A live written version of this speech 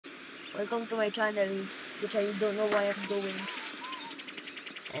Welcome to my channel, which I don't know why I'm doing.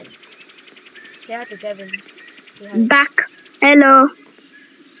 And say hi to Kevin. Say hi. Back. Hello.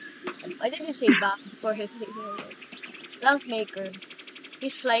 Why did you say back before his plank maker?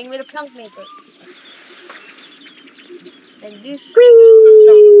 He's flying with a plank maker. And this is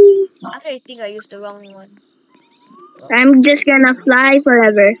Whee! actually, I think I used the wrong one. I'm just gonna fly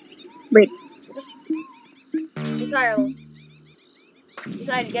forever. Wait. Just Israel.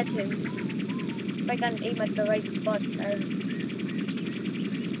 Israel, get him. If I can aim at the right spot,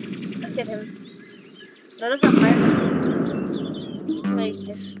 I'll get him. No, that's not fire. Where is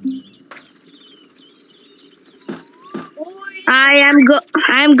this?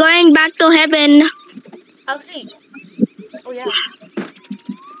 I'm going back to heaven. Actually, oh yeah.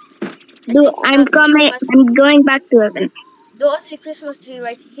 I'm going back to heaven. The only Christmas tree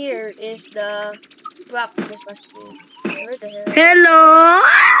right here is the prop Christmas tree. Where the hell? Hello.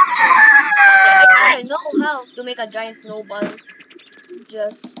 I think I know how to make a giant snowball.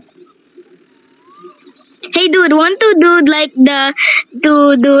 Just Hey dude, want to do like the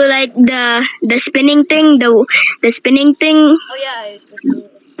spinning thing, the spinning thing? oh yeah.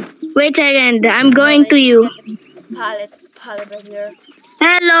 Wait a second, I'm going to you. Get this pallet right here.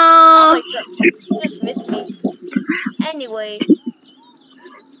 Hello. Oh my god, you just missed me. Anyway,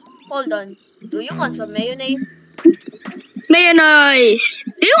 hold on. Do you want some mayonnaise? Mayonnaise.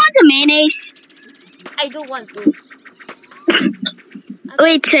 Do you want the mayonnaise? I do want to.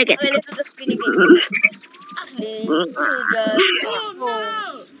 Wait a second. Okay, let's do the spinning thing. Actually, we should just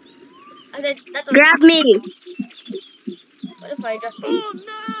no. And then that was Grab me. what if I just oh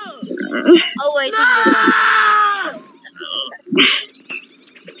I think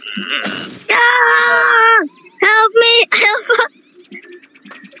Ah! Help me! Help!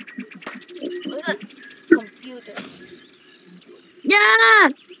 what's that computer? Yeah!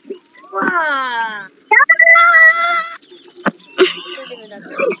 Wow.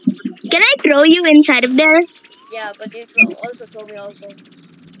 Can I throw you inside of there? Yeah, but it will also throw me also.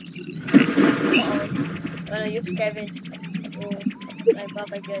 Uh-oh. Gonna use Kevin. Oh, I'm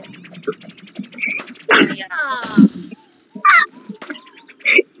back again. Yeah.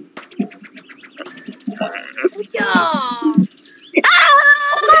 Yeah.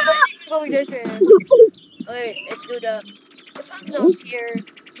 Oh, this way. Okay, let's do the fact was here.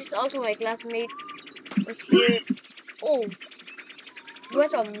 She's also my classmate. Was here. Oh, you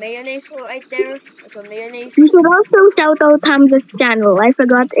want some mayonnaise right there? Want some mayonnaise? You should also shout out Hamza's channel. I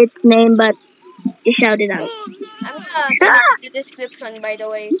forgot its name, but you shout it out. I'm gonna put it in the description, by the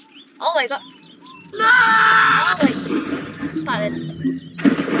way. Oh my god. No! Oh my pallet.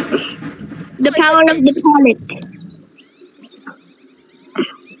 The power of the pallet.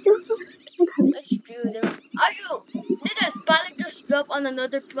 Let's do them. Are you? Did that pallet just drop on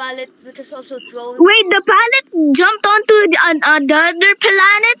another pallet, which is also thrown? Wait, the pallet jumped onto another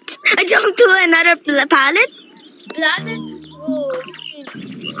planet? I jumped to another pallet? Planet? Oh,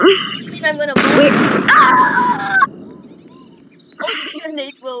 I mean I'm gonna wait. Ah! Oh,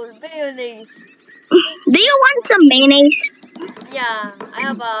 mayonnaise, bro. Mayonnaise. Do you want some mayonnaise? Yeah, I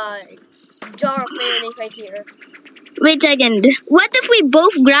have a jar of mayonnaise right here. Wait a second. What if we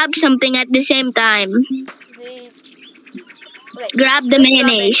both grab something at the same time? Wait. Okay. Grab the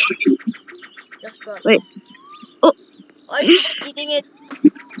mayonnaise. Just grab it. Wait. Oh. Are you just eating it?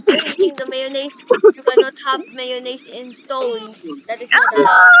 Are you eating the mayonnaise? You cannot have mayonnaise in stone. That is not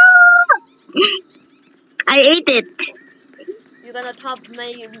allowed. I ate it. You cannot have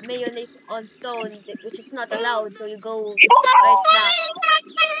mayonnaise on stone, which is not allowed. So you go right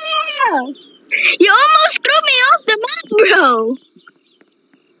back. You almost threw me off the map, bro.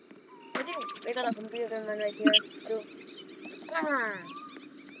 I think we got a computer man right here too.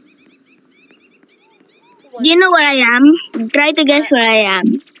 You know where I am? Try to guess where I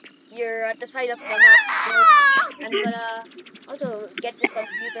am. You're at the side of the map. I'm gonna also get this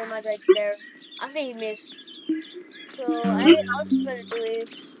computer man right there. I think he missed. So all I'm gonna do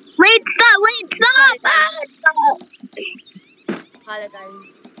is Wait, stop! Palletine.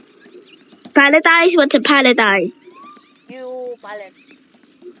 Palletize? What's a palletize? You pallet.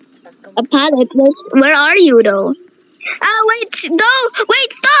 A pallet? Where are you though? Wait, no!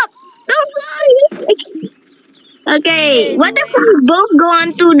 Wait, stop! Don't fly! Okay, what if we both go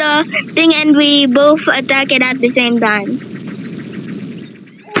onto the thing and we both attack it at the same time?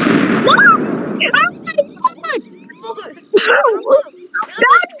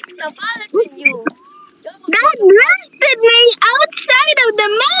 The pallet in you. That rested me outside of the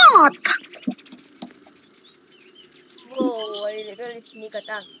map! Whoa, I literally sneak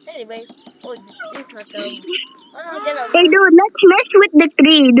attack. Anyway, oh, this is not the... Hey dude, let's mess with the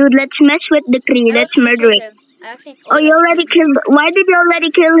tree, dude. Let's mess with the tree. I Let's already murder killed it. him. I actually Oh, you already killed him. killed. Why did you already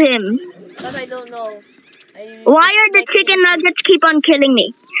kill him? Because I don't know. I Why just are the like chicken killing things. nuggets keep on killing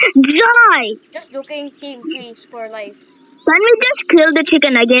me? Die! Just joking, team trees for life. Can we just kill the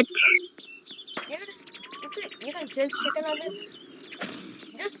chicken nuggets? You can kill chicken nuggets.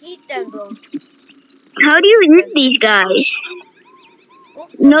 Just eat them, bro. How do Just you eat eat them. these guys? Cook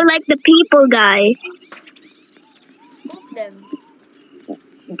No, them. like the people guys. Cook them.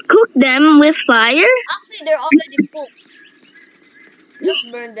 Cook them with fire? Actually, they're already cooked.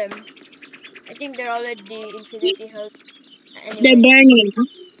 Just burn them. I think they're already infinity health. They're Anyway. burning.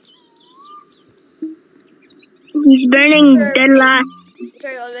 He's burning Paper the plate. last. Which I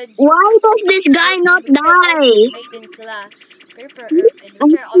already Why does this paper guy not airplane, which I always die? made in class. Paper airplane, I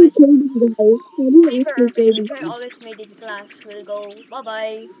which I actually always killed this guy. How do you paper actually airplane, kill which this I guy? always made in class. Will go. Bye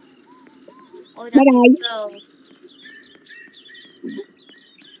bye. Oh, that thing Bye-bye. fell.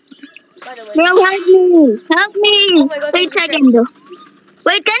 By the way, Bro, help me! Help oh me! my gosh, Wait I'm a dead. second.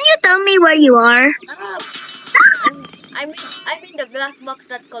 Wait, can you tell me where you are? Ah, I'm in the glass box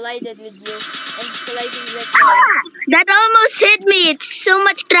that collided with you, and it's colliding right now, That almost hit me. It's so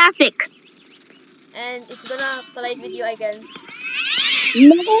much traffic. and it's gonna collide with you again.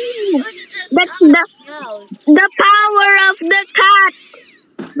 No. Look at the That's cat meow. the power of the cat.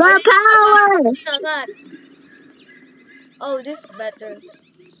 I The think power. yeah, cat. Oh, this is better.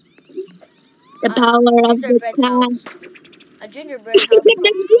 The power of the Gingerbread cat. house. A gingerbread house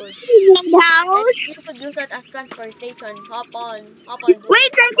sounds good. The And house. you could use that as transportation. Hop on, dude.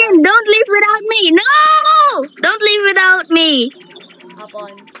 Wait a Hop on, second. Don't leave without me. No. Don't leave without me. hop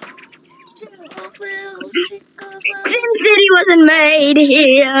on. Jingle bells, jingle bells. Sin City wasn't made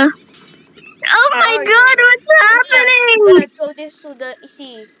here. Oh Where my are you? God, what's I'm happening? gonna throw this to the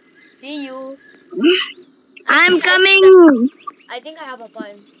sea. See you. I'm Actually, coming. I think I have a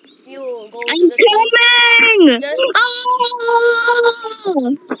plan. If you go to I'm the sea, coming. just Oh.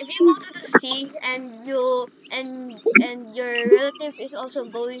 if you go to the sea and your relative is also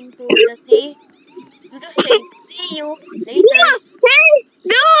going to the sea, you just say, "See you later." Hey,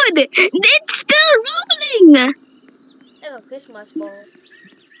 dude, it's still rolling. Like a Christmas ball.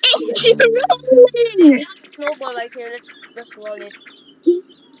 It's See, we rolling. have a snowball right here. Let's just roll it.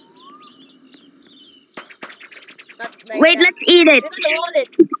 Not like Wait, that. let's eat it. We gotta roll it.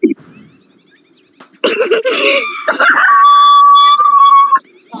 Hey,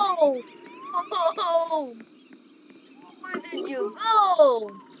 oh, oh, where did you go?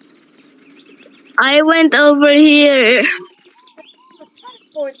 I went over here. You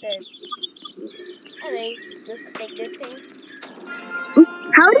teleported. Anyway, let's just take this thing.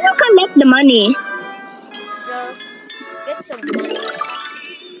 How do you collect the money? Just get some money.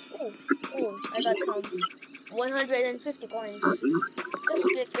 Oh, oh, I got some 150 coins. Just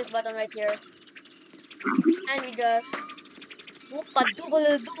click this button right here, and we just whoop a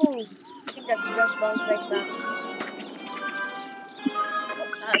double do. I think that just bounced right back.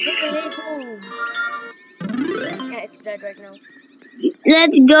 Double do. Yeah, it's dead right now.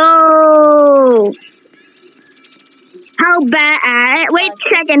 Let's go. How bad? Wait But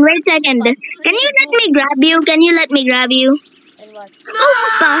second. Wait second. Can you let do. me grab you? Can you let me grab you? And what?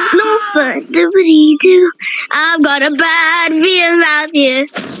 Loofah, loofah, doobity-doo. I've got a bad feeling out here.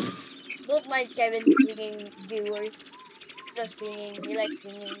 Don't mind Kevin singing, viewers. Just singing. He likes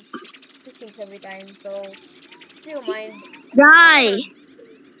singing. He sings every time. So, if you mind, Die.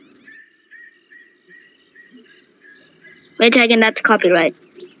 Wait a second. That's copyright.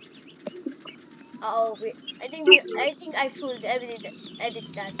 oh wait. I think I should edit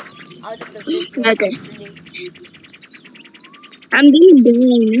that out of the video Okay. actually. I'm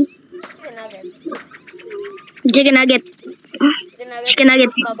doing Chicken nugget. chicken nugget. Chicken nugget. Chicken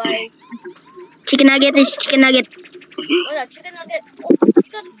nugget. Bye bye. Chicken nugget is chicken nugget. What a chicken nugget. Oh,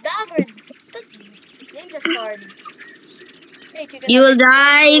 you got daggered. That ninja starred. Hey, chicken You will nugget.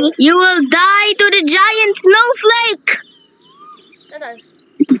 die. You will die to the giant snowflake. Let us.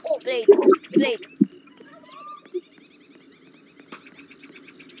 Oh, plate. Plate.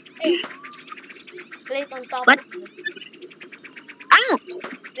 Hey, plate on top What? of you. Ah!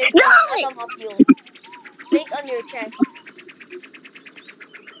 Plate on Die! bottom of you. Plate on your chest.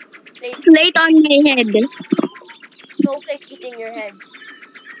 Plate. Plate on my head. Snowflake hitting your head.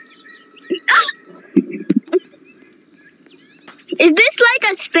 Is this like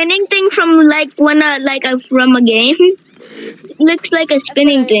a spinning thing from like from a game? Looks like a I'm spinning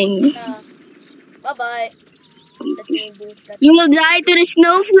gonna. thing. Bye bye. Let me do that. You will die to the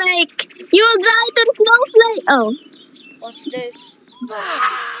snowflake. You will die to the snowflake. Oh. Watch this.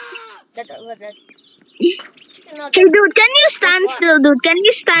 That what that chicken Hey, nugget. dude, can you stand What? still, dude? Can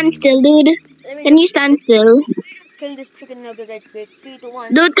you stand still, dude? Let me Can you just stand still? kill this chicken nugget right quick. 3, 2,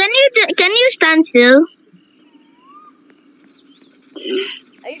 1. Dude, can you stand still?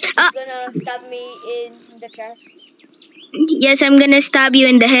 Are you just Ah, gonna stab me in the chest? yes, I'm gonna stab you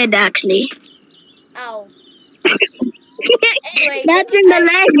in the head, actually. Ow. Anyway, That's in the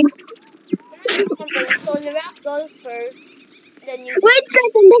leg. can I do something? So the ragdoll first, then you do Wait a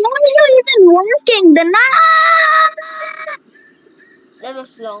this. second, how are you even working? The That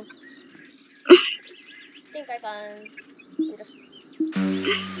was long. I think I can do this.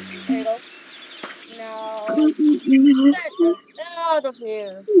 There you go. Now get the hell out of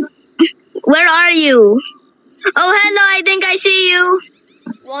here. Where are you? Oh, hello, I think I see you.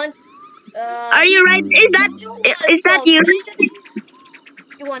 Want Are you right? you want Is that some you? mayonnaise?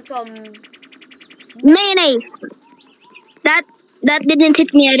 You want some Mayonnaise. That that didn't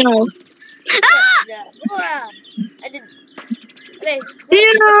hit me at all. get Ah! that? Uah! I did. Okay, do it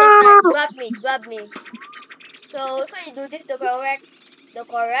at the same time. Ew! Grab me. So if I do this the correct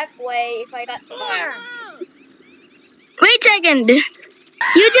way, if I got Wait a second.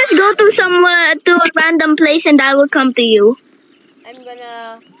 You just go to somewhere to a random place and I will come to you. I'm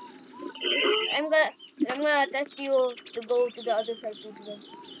gonna I'm gonna I'm gonna test you to go to the other side to them.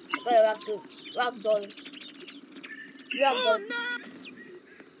 Okay, ragdoll. Ragdoll.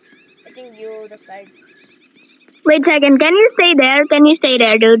 I think you just died. Wait a second. Can you stay there? Can you stay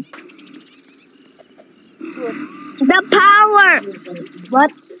there, dude? Truth. The power.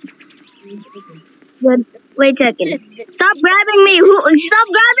 What? Good. Wait a second. Stop You said grabbing me. you said Stop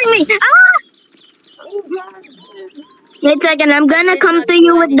grabbing me. Ah! Wait a second. I'm I gonna did come not to do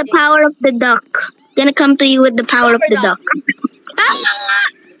you with the anything. power of the duck. Gonna come to you with the power of Rubber the duck. duck. Ah!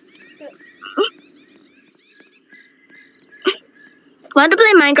 Want to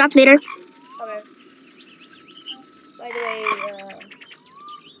play Minecraft later? Okay. By the way,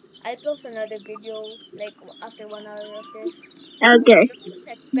 I'll post another video like after 1 hour of this. Okay.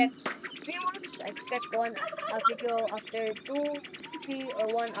 Viewers expect one a video after 2, 3,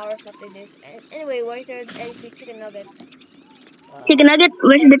 or 1 hours after this. And anyway, waiter and the chicken nugget. Chicken nugget?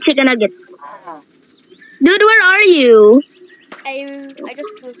 Where's There. the chicken nugget? Ah, Dude, where are you? I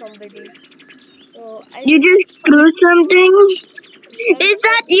just threw somebody. So You I just threw something? so I'm Is gonna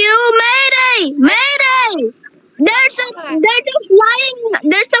that you? Mayday! I Mayday! ah,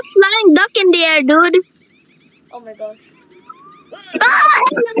 There's a flying duck in the air, dude. oh my gosh. Ah!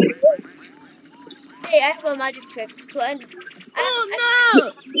 Hey, I have a magic trick to end. I'm gonna show you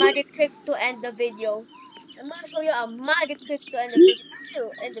a magic trick to end the video. I'm gonna show you a magic trick to end the video. How do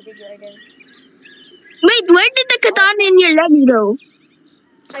you end the video again? Wait, where did the Oh, katana in your legs go?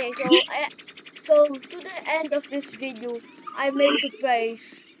 okay. So to the end of this video, I may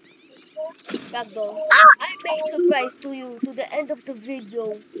surprise Ragdoll. I may surprise to you to the end of the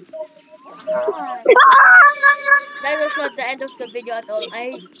video. Ah, that was not the end of the video at all.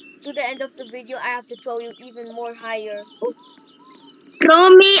 I to the end of the video, I have to throw you even more higher. Throw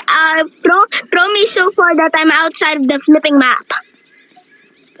me so far that I'm outside of the flipping map.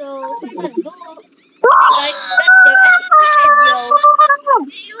 So if I can do, okay guys, that's the end of the video.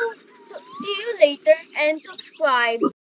 See you, see you later and subscribe.